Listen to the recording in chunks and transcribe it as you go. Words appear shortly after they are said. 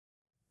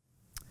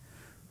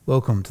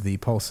Welcome to the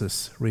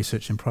POLSIS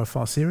Research and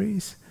Profile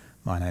Series.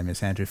 My name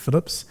is Andrew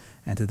Phillips,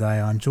 and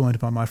today I'm joined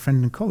by my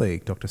friend and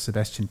colleague, Dr.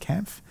 Sebastian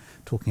Kaempf,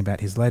 talking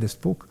about his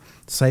latest book,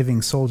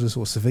 Saving Soldiers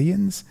or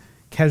Civilians,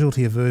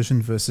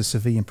 Casualty-Aversion versus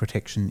Civilian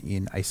Protection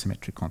in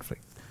Asymmetric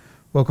Conflict.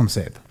 Welcome,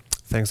 Seb.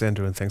 Thanks,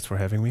 Andrew, and thanks for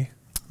having me.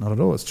 Not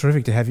at all. It's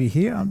terrific to have you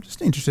here. I'm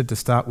just interested to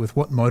start with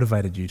what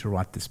motivated you to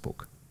write this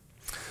book.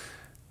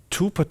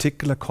 Two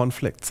particular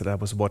conflicts that I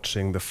was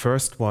watching, the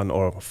first one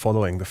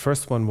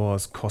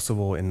was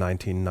Kosovo in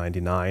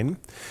 1999,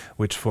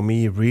 which for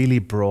me really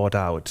brought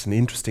out an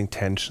interesting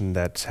tension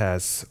that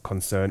has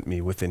concerned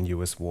me within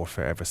US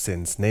warfare ever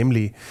since,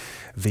 namely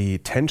the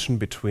tension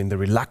between the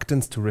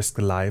reluctance to risk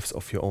the lives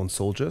of your own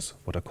soldiers,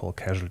 what I call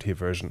casualty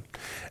aversion,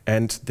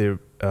 and the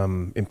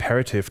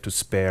imperative to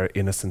spare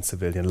innocent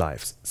civilian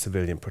lives,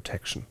 civilian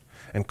protection.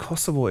 And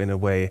Kosovo, in a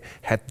way,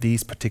 had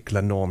these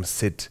particular norms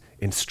sit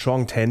in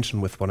strong tension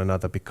with one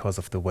another because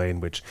of the way in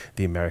which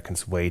the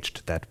Americans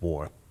waged that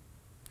war.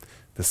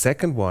 The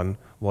second one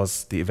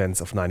was the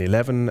events of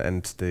 9/11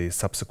 and the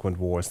subsequent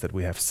wars that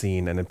we have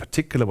seen, and in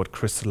particular what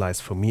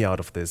crystallized for me out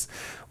of this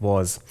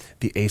was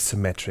the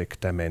asymmetric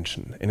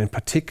dimension, and in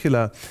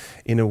particular,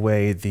 in a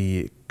way,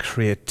 the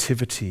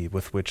creativity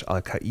with which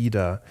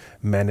Al-Qaeda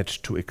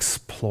managed to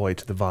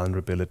exploit the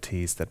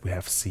vulnerabilities that we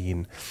have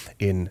seen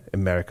in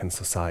American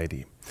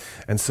society.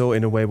 And so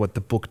in a way what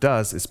the book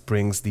does is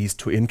brings these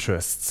two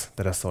interests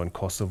that I saw in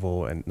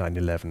Kosovo and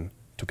 9/11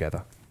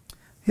 together.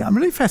 Yeah, I'm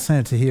really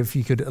fascinated to hear if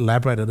you could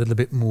elaborate a little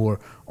bit more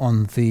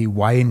on the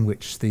way in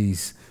which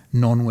these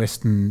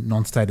non-Western,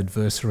 non-state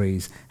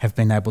adversaries have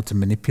been able to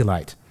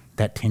manipulate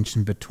that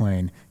tension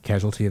between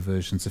casualty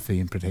aversion and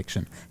civilian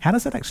protection. How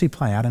does that actually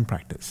play out in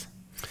practice?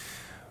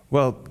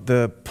 Well,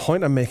 the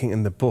point I'm making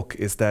in the book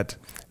is that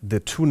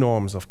the two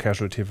norms of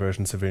casualty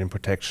aversion and civilian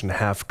protection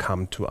have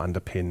come to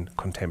underpin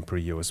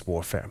contemporary US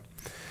warfare.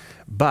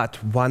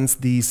 But once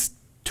these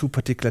two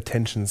particular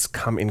tensions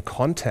come in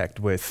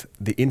contact with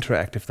the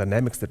interactive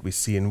dynamics that we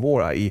see in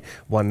war, i.e.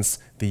 once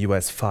the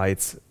US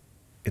fights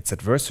its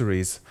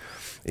adversaries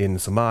in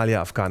Somalia,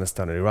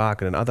 Afghanistan, and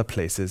Iraq, and in other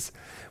places,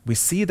 we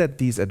see that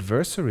these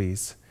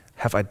adversaries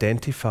have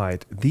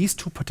identified these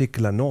two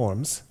particular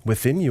norms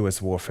within US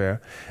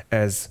warfare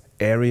as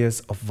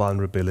areas of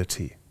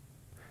vulnerability.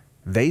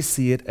 They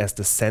see it as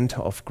the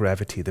center of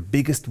gravity, the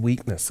biggest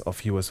weakness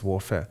of US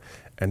warfare,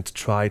 and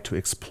try to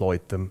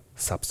exploit them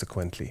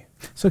subsequently.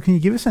 So can you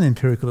give us an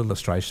empirical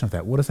illustration of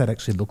that? What does that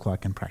actually look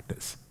like in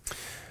practice?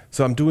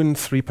 So I'm doing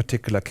three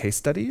particular case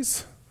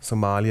studies: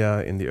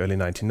 Somalia in the early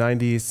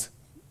 1990s,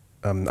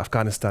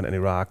 Afghanistan and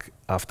Iraq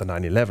after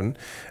 9/11.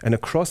 And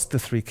across the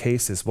three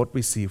cases, what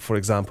we see, for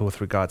example, with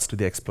regards to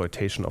the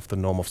exploitation of the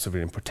norm of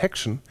civilian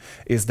protection,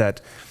 is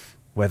that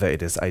whether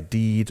it is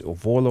ID'd or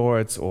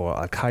warlords or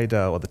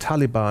Al-Qaeda or the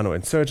Taliban or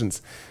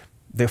insurgents,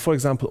 they, for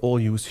example, all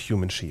use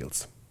human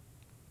shields.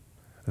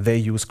 They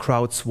use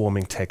crowd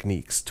swarming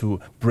techniques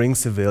to bring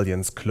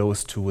civilians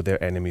close to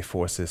their enemy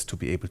forces to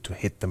be able to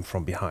hit them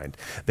from behind.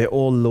 They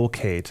all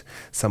locate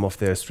some of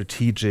their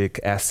strategic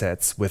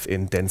assets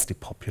within densely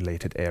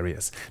populated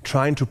areas,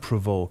 trying to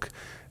provoke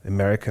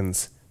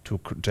Americans to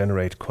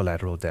generate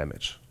collateral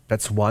damage.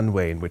 That's one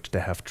way in which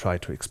they have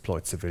tried to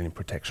exploit civilian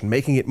protection,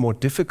 making it more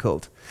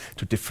difficult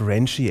to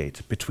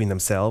differentiate between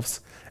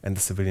themselves and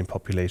the civilian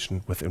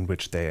population within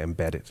which they are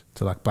embedded.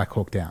 So like Black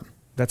Hawk Down.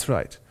 That's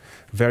right.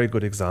 Very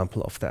good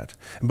example of that.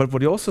 But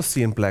what you also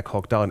see in Black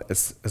Hawk Down,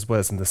 as well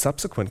as in the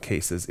subsequent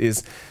cases,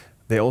 is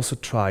they also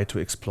try to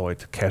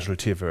exploit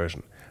casualty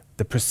aversion,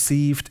 the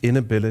perceived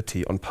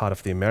inability on part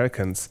of the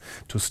Americans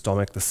to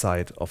stomach the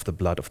sight of the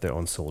blood of their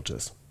own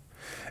soldiers.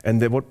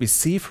 And what we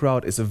see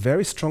throughout is a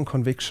very strong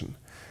conviction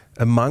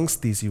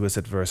amongst these US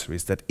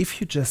adversaries that if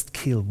you just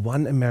kill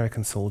one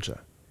American soldier,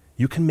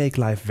 you can make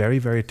life very,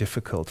 very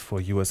difficult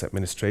for US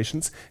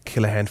administrations.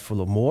 Kill a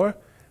handful or more,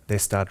 they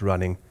start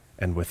running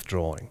and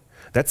withdrawing.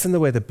 That's in a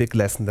way the big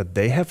lesson that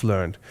they have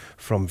learned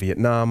from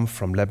Vietnam,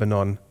 from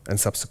Lebanon, and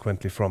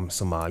subsequently from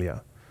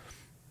Somalia.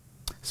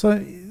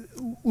 So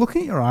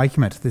looking at your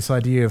argument, this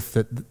idea of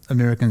that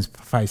Americans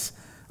face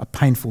a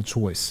painful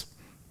choice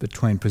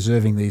between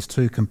preserving these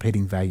two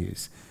competing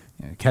values,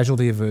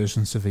 casualty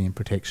aversion, civilian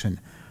protection,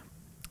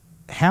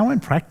 how in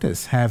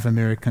practice have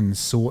Americans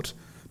sought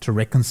to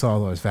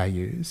reconcile those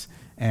values,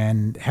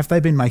 and have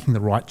they been making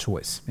the right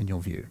choice in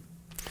your view?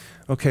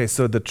 Okay,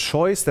 so the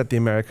choice that the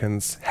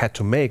Americans had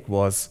to make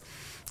was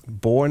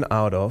born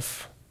out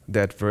of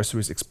the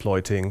adversaries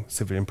exploiting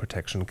civilian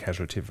protection,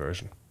 casualty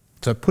aversion.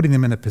 So putting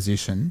them in a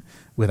position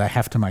where they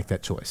have to make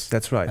that choice.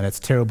 That's right. And it's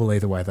terrible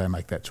either way they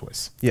make that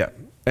choice. Yeah,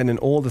 and in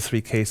all the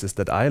three cases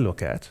that I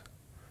look at,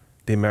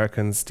 the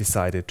Americans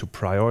decided to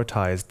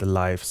prioritize the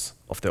lives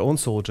of their own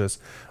soldiers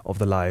of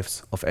the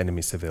lives of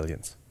enemy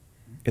civilians.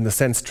 In the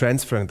sense,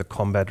 transferring the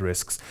combat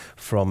risks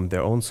from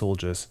their own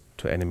soldiers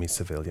to enemy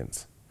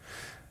civilians.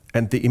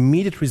 And the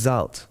immediate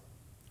result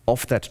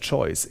of that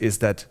choice is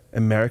that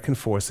American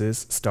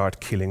forces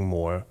start killing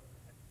more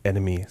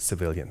enemy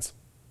civilians.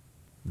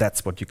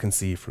 That's what you can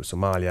see through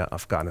Somalia,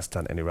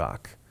 Afghanistan, and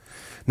Iraq.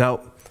 Now,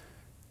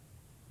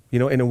 you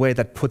know, in a way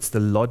that puts the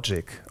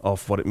logic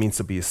of what it means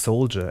to be a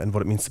soldier and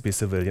what it means to be a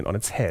civilian on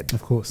its head.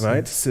 Of course. Right?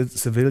 Yeah.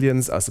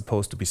 Civilians are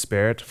supposed to be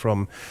spared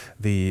from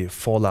the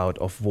fallout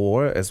of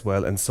war as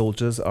well, and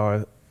soldiers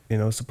are, you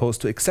know,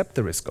 supposed to accept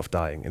the risk of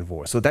dying in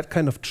war. So that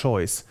kind of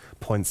choice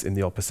points in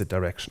the opposite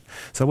direction.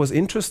 So I was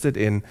interested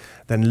in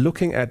then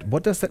looking at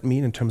what does that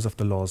mean in terms of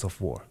the laws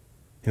of war?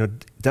 You know,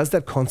 does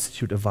that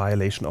constitute a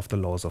violation of the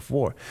laws of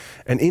war?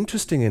 And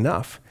interesting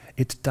enough,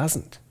 it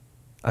doesn't.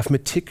 I've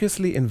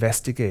meticulously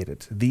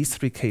investigated these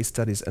 3 case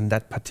studies and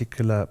that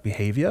particular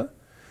behavior,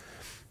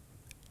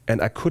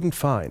 and I couldn't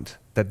find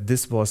that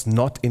this was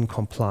not in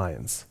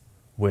compliance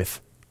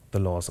with the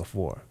laws of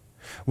war,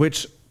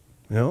 which,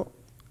 you know,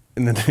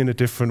 in a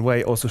different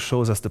way also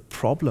shows us the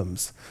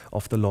problems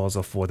of the laws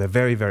of war. They're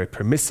very, very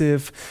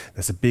permissive.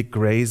 There's a big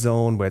gray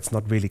zone where it's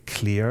not really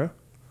clear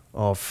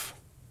of,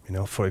 you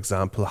know, for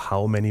example,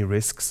 how many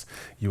risks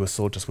US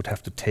soldiers would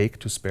have to take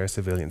to spare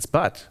civilians.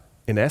 But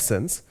in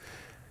essence,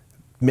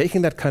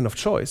 making that kind of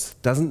choice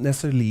doesn't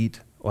necessarily lead,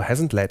 or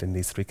hasn't led in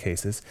these 3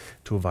 cases,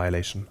 to a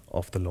violation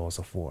of the laws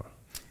of war.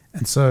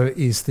 And so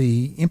is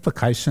the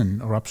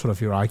implication or upshot of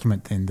your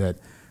argument then that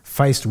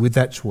faced with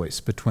that choice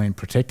between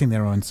protecting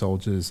their own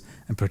soldiers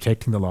and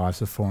protecting the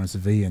lives of foreign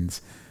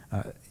civilians,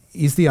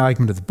 is the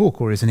argument of the book,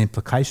 or is an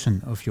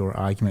implication of your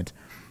argument,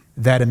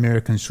 that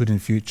Americans should in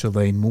future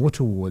lean more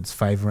towards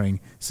favouring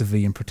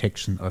civilian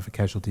protection over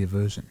casualty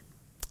aversion?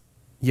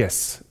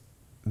 Yes.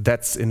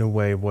 That's in a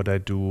way what I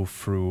do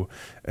through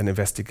an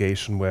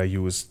investigation where I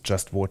use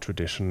just war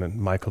tradition and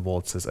Michael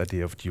Waltz's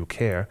idea of due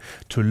care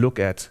to look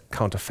at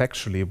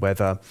counterfactually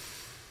whether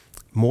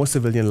more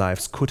civilian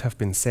lives could have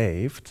been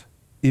saved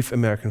if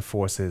American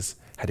forces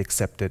had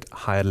accepted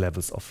higher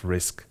levels of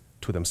risk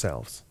to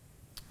themselves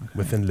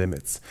within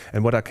limits.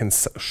 And what I can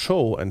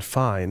show and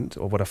find,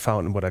 or what I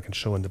found and what I can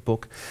show in the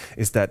book,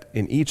 is that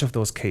in each of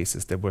those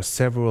cases there were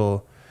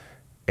several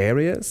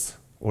areas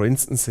or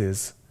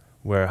instances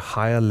where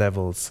higher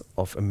levels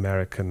of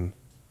American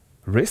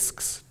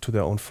risks to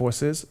their own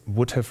forces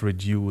would have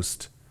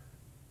reduced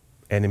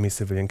enemy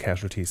civilian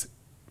casualties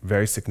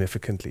very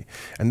significantly.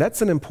 And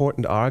that's an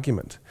important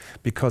argument,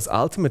 because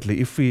ultimately,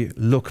 if we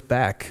look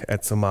back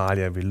at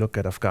Somalia, we look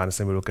at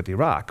Afghanistan, we look at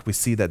Iraq, we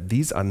see that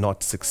these are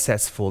not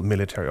successful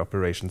military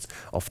operations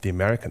of the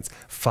Americans.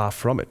 Far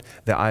from it.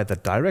 They're either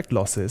direct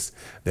losses,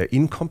 they're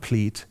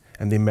incomplete,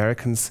 and the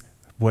Americans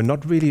were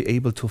not really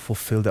able to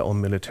fulfill their own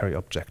military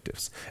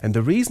objectives. And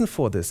the reason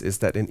for this is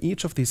that in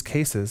each of these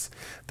cases,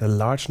 the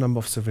large number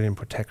of civilian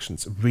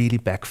protections really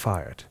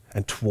backfired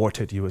and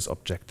thwarted US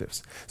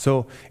objectives.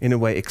 So in a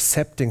way,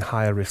 accepting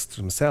higher risks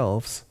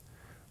themselves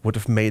would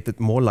have made it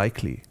more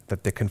likely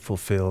that they can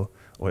fulfill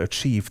or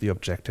achieve the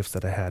objectives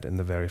that they had in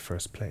the very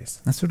first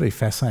place. That's a really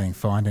fascinating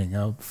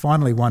finding.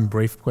 Finally, one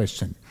brief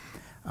question.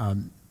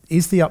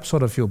 Is the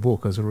upshot of your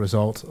book, as a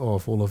result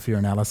of all of your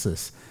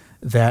analysis,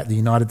 that the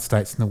United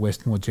States and the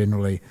West more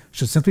generally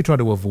should simply try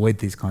to avoid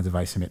these kinds of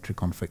asymmetric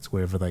conflicts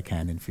wherever they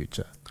can in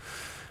future?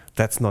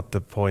 That's not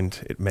the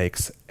point it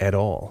makes at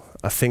all.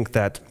 I think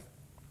that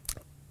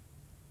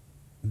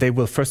they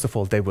will, first of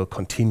all, they will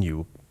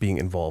continue being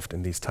involved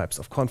in these types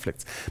of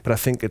conflicts. But I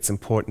think it's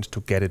important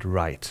to get it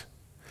right.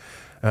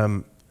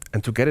 And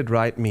to get it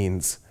right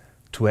means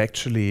to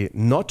actually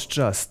not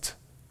just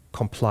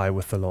comply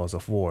with the laws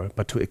of war,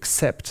 but to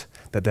accept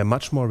that there are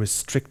much more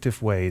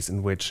restrictive ways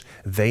in which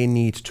they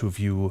need to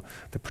view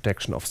the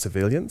protection of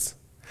civilians.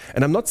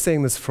 And I'm not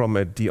saying this from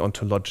a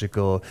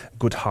deontological,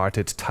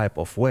 good-hearted type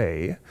of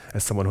way,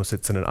 as someone who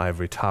sits in an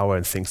ivory tower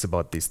and thinks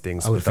about these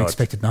things. I would have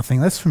expected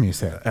nothing less from you,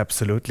 sir.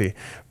 Absolutely.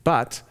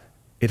 But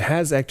it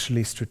has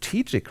actually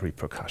strategic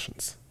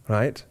repercussions,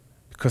 right?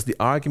 Because the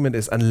argument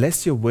is,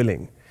 unless you're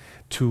willing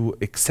to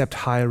accept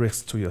higher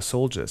risks to your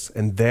soldiers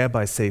and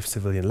thereby save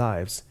civilian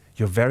lives,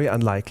 you're very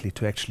unlikely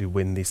to actually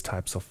win these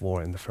types of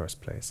war in the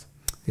first place.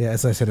 Yeah,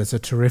 as I said, it's a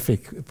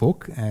terrific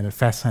book and a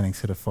fascinating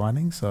set of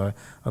findings. So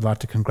I'd like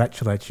to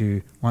congratulate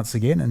you once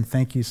again and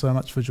thank you so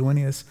much for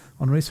joining us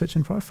on Research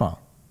in Profile.